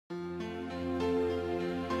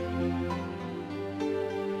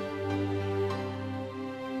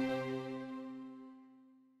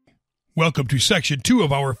Welcome to Section 2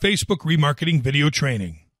 of our Facebook remarketing video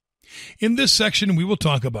training. In this section, we will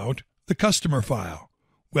talk about the customer file,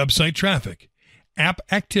 website traffic, app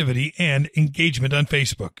activity, and engagement on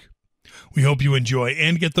Facebook. We hope you enjoy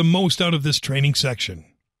and get the most out of this training section.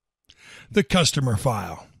 The customer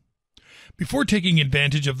file. Before taking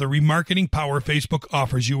advantage of the remarketing power Facebook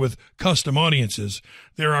offers you with custom audiences,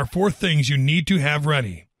 there are 4 things you need to have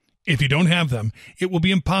ready. If you don't have them, it will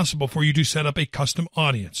be impossible for you to set up a custom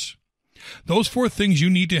audience. Those 4 things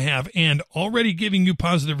you need to have and already giving you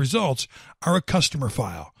positive results are a customer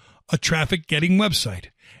file, a traffic-getting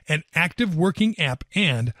website, an active working app,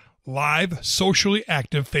 and live, socially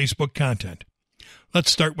active Facebook content.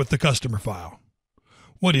 Let's start with the customer file.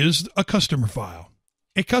 What is a customer file?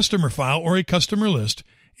 A customer file or a customer list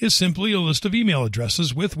is simply a list of email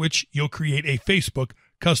addresses with which you'll create a Facebook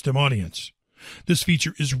custom audience. This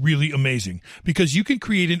feature is really amazing because you can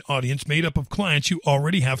create an audience made up of clients you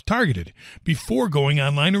already have targeted before going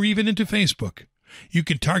online or even into Facebook. You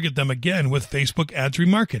can target them again with Facebook Ads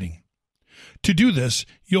Remarketing. To do this,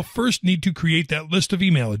 you'll first need to create that list of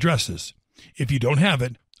email addresses. If you don't have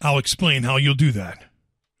it, I'll explain how you'll do that.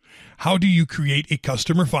 How do you create a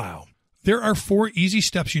customer file? There are 4 easy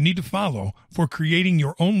steps you need to follow for creating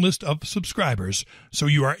your own list of subscribers so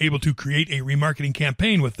you are able to create a remarketing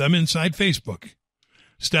campaign with them inside Facebook.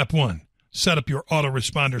 Step 1. Set up your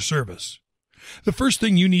autoresponder service. The first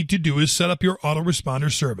thing you need to do is set up your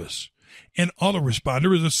autoresponder service. An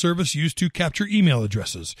autoresponder is a service used to capture email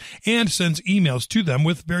addresses and sends emails to them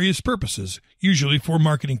with various purposes, usually for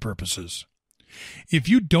marketing purposes. If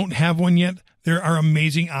you don't have one yet, there are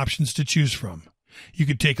amazing options to choose from. You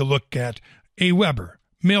could take a look at Aweber,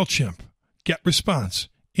 MailChimp, GetResponse,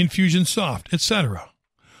 Infusionsoft, etc.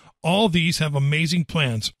 All these have amazing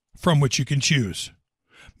plans from which you can choose.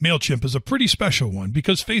 MailChimp is a pretty special one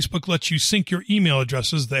because Facebook lets you sync your email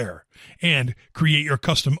addresses there and create your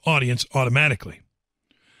custom audience automatically.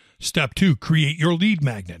 Step 2. Create your lead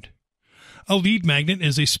magnet. A lead magnet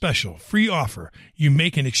is a special, free offer you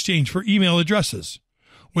make in exchange for email addresses.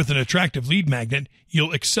 With an attractive lead magnet,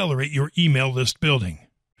 you'll accelerate your email list building.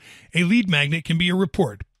 A lead magnet can be a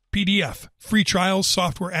report, PDF, free trials,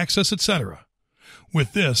 software access, etc.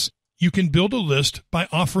 With this, you can build a list by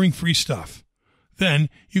offering free stuff. Then,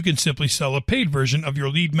 you can simply sell a paid version of your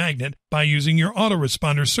lead magnet by using your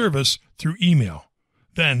autoresponder service through email.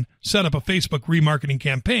 Then, set up a Facebook remarketing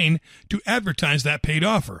campaign to advertise that paid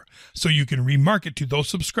offer so you can remarket to those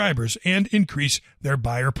subscribers and increase their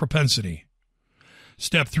buyer propensity.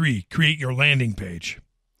 Step 3. Create your landing page.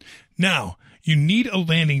 Now, you need a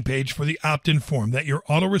landing page for the opt-in form that your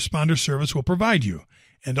autoresponder service will provide you,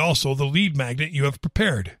 and also the lead magnet you have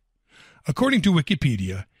prepared. According to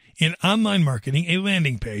Wikipedia, in online marketing, a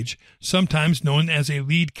landing page, sometimes known as a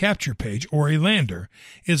lead capture page or a lander,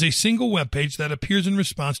 is a single web page that appears in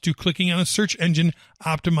response to clicking on a search engine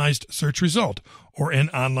optimized search result or an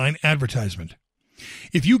online advertisement.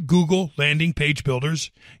 If you Google landing page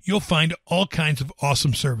builders, you'll find all kinds of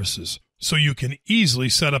awesome services, so you can easily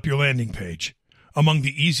set up your landing page. Among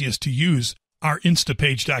the easiest to use are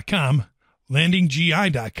Instapage.com,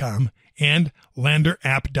 LandingGI.com, and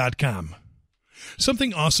LanderApp.com.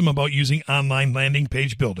 Something awesome about using online landing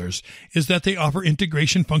page builders is that they offer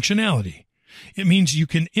integration functionality. It means you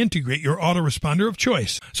can integrate your autoresponder of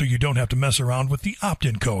choice, so you don't have to mess around with the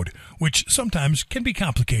opt-in code, which sometimes can be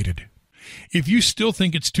complicated. If you still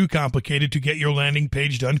think it's too complicated to get your landing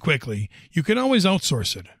page done quickly, you can always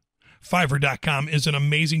outsource it. Fiverr.com is an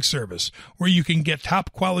amazing service where you can get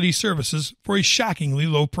top quality services for a shockingly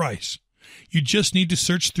low price. You just need to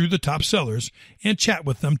search through the top sellers and chat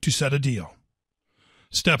with them to set a deal.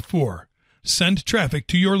 Step 4. Send traffic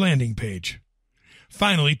to your landing page.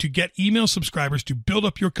 Finally, to get email subscribers to build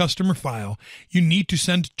up your customer file, you need to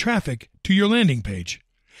send traffic to your landing page.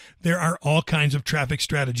 There are all kinds of traffic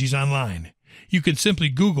strategies online. You can simply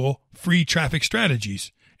Google free traffic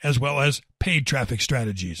strategies, as well as paid traffic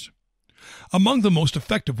strategies. Among the most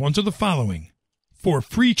effective ones are the following. For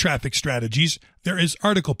free traffic strategies, there is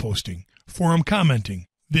article posting, forum commenting,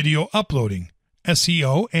 video uploading,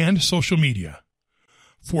 SEO, and social media.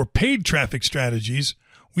 For paid traffic strategies,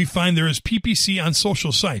 we find there is PPC on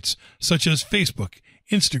social sites such as Facebook,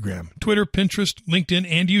 Instagram, Twitter, Pinterest, LinkedIn,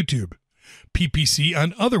 and YouTube. PPC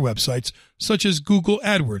on other websites such as Google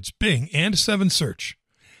AdWords, Bing, and 7Search.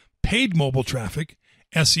 Paid mobile traffic,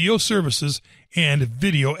 SEO services, and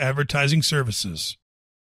video advertising services.